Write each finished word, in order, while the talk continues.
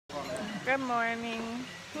Good morning.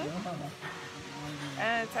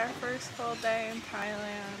 And it's our first full day in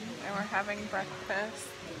Thailand, and we're having breakfast.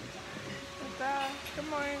 Good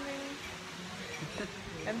morning.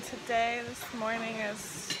 And today, this morning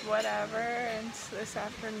is whatever, and this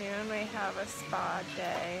afternoon we have a spa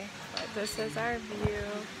day. But this is our view.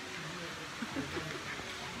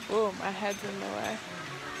 Ooh, my head's in the way.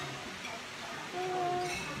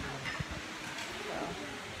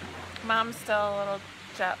 Mom's still a little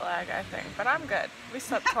jet lag, I think, but I'm good. We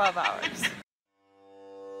slept 12 hours.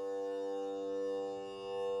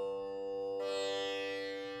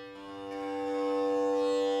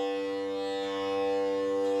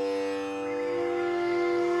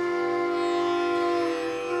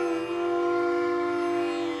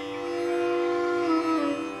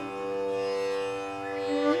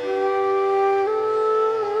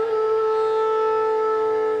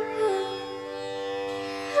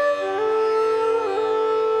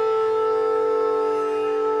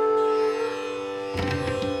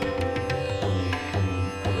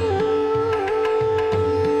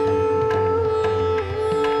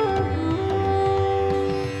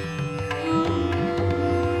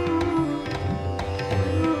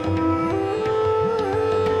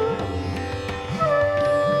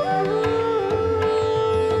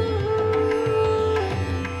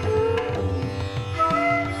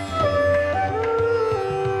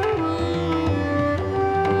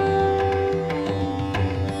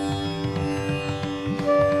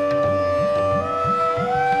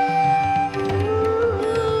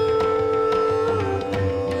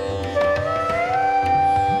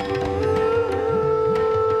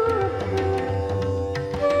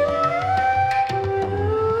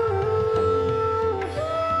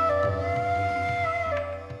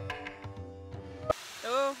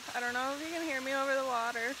 I don't know if you can hear me over the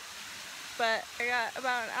water, but I got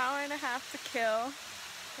about an hour and a half to kill,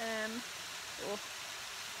 and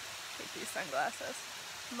take these sunglasses.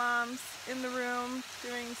 Mom's in the room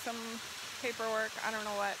doing some paperwork, I don't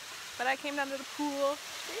know what, but I came down to the pool.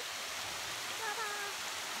 See?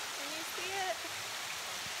 Can you see it?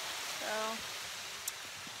 So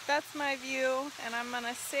that's my view, and I'm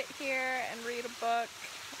gonna sit here and read a book.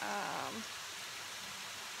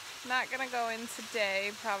 Not gonna go in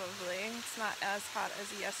today, probably. It's not as hot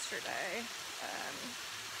as yesterday,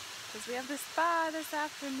 because we have the spa this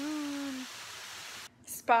afternoon.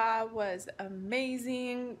 Spa was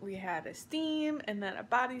amazing. We had a steam, and then a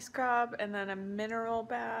body scrub, and then a mineral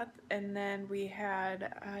bath, and then we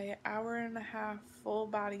had an hour and a half full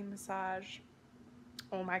body massage.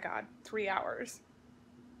 Oh my god, 3 hours.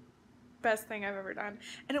 Best thing I've ever done.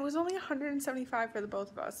 And it was only $175 for the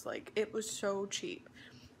both of us. Like, it was so cheap.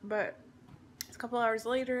 But a couple hours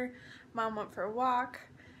later, Mom went for a walk.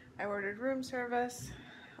 I ordered room service.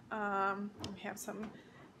 We have some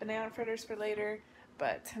banana fritters for later,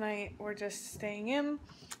 but tonight we're just staying in,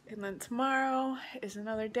 and then tomorrow is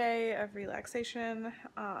another day of relaxation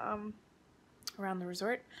around the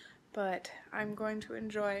resort. But I'm going to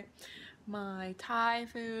enjoy my Thai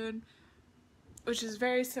food, which is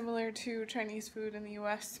very similar to Chinese food in the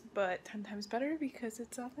US, but 10 times better because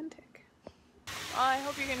it's authentic. Well, I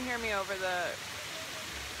hope you can hear me over the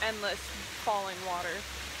endless falling water,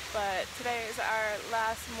 but today is our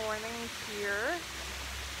last morning here,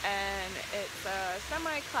 and it's a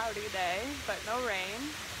semi-cloudy day, but no rain,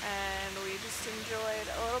 and we just enjoyed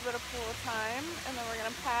a little bit of pool time, and then we're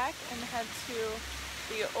gonna pack and head to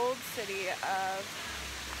the old city of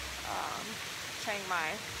Chiang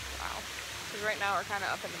Mai. Wow, because right now we're kind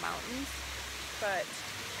of up in the mountains, but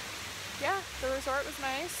yeah, the resort was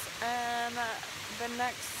nice, and the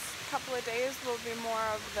next couple of days will be more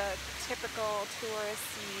of the typical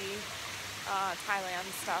touristy Thailand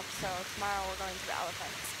stuff. So tomorrow we're going to the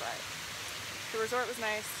elephants, but the resort was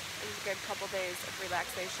nice. It was a good couple days of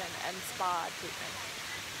relaxation and spa treatment.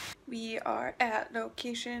 We are at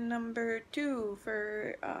location number 2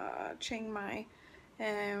 for Chiang Mai,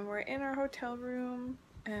 and we're in our hotel room,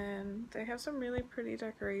 and they have some really pretty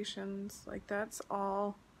decorations. Like, that's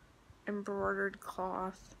all embroidered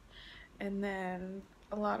cloth, and then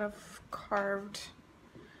a lot of carved,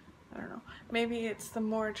 I don't know, maybe it's the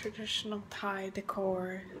more traditional Thai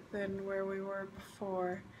decor than where we were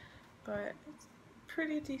before, but it's a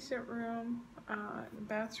pretty decent room. The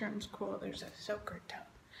bathroom's cool. There's a soaker tub.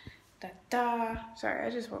 Sorry, I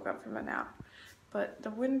just woke up from a nap. But the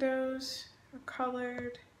windows are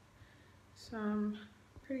colored, some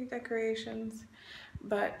pretty decorations,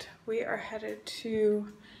 but we are headed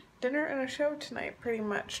to dinner and a show tonight, pretty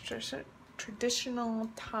much. Just traditional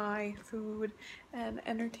Thai food and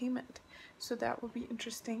entertainment. So that will be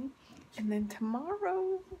interesting. And then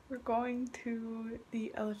tomorrow we're going to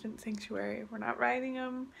the elephant sanctuary. We're not riding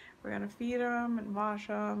them, we're gonna feed them and wash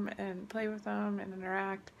them and play with them and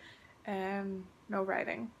interact, and no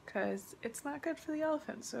riding because it's not good for the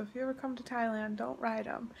elephants. So if you ever come to Thailand, don't ride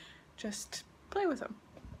them, just play with them.